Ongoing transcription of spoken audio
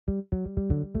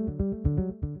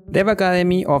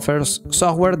devAcademy offers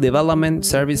software development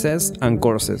services and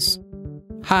courses.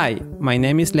 Hi, my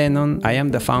name is Lennon, I am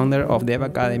the founder of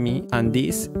devAcademy, and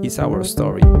this is our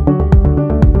story.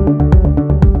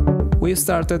 We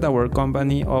started our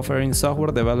company offering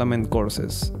software development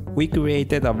courses. We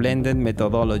created a blended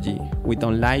methodology with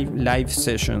online live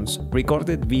sessions,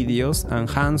 recorded videos, and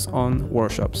hands-on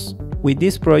workshops. With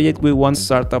this project, we won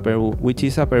Startup Peru, which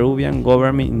is a Peruvian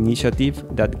government initiative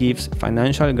that gives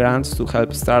financial grants to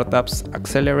help startups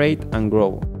accelerate and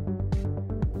grow.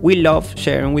 We love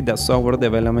sharing with the software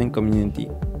development community.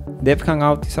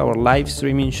 devHangout is our live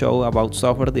streaming show about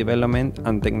software development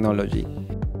and technology.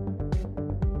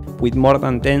 With more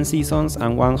than 10 seasons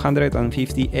and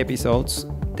 150 episodes,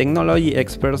 technology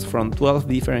experts from 12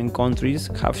 different countries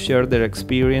have shared their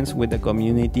experience with the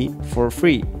community for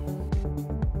free.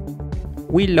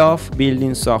 We love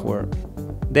building software.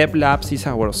 devLabs is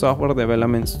our software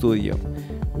development studio,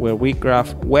 where we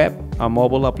craft web and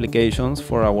mobile applications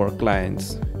for our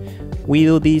clients. We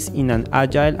do this in an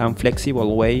agile and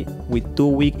flexible way with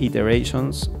 2-week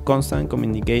iterations, constant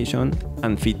communication,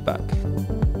 and feedback.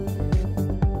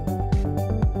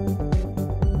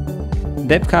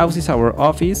 devHouse is our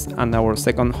office and our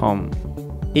second home.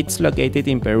 It's located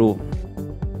in Peru.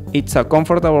 It's a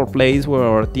comfortable place where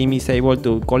our team is able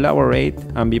to collaborate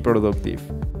and be productive.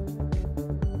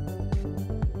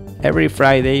 Every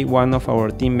Friday, one of our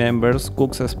team members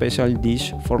cooks a special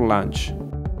dish for lunch.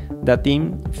 The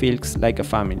team feels like a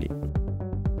family.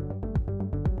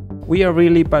 We are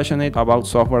really passionate about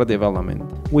software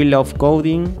development. We love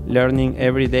coding, learning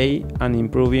every day, and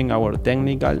improving our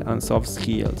technical and soft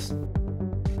skills.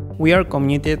 We are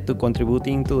committed to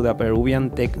contributing to the Peruvian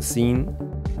tech scene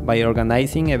by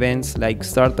organizing events like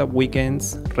startup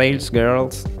weekends, Rails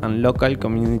Girls, and local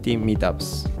community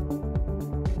meetups.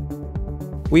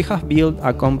 We have built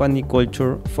a company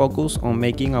culture focused on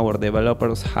making our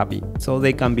developers happy, so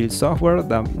they can build software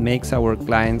that makes our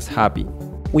clients happy.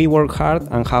 We work hard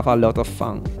and have a lot of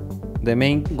fun. The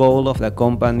main goal of the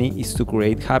company is to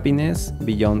create happiness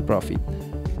beyond profit.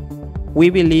 We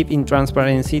believe in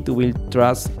transparency to build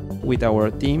trust with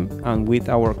our team and with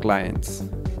our clients.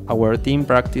 Our team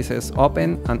practices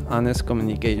open and honest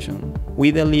communication.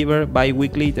 We deliver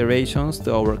bi-weekly iterations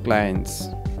to our clients.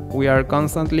 We are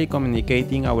constantly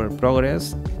communicating our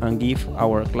progress and give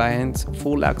our clients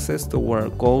full access to our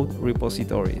code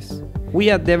repositories. We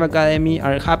at devAcademy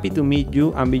are happy to meet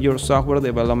you and be your software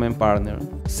development partner.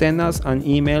 Send us an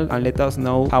email and let us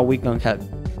know how we can help.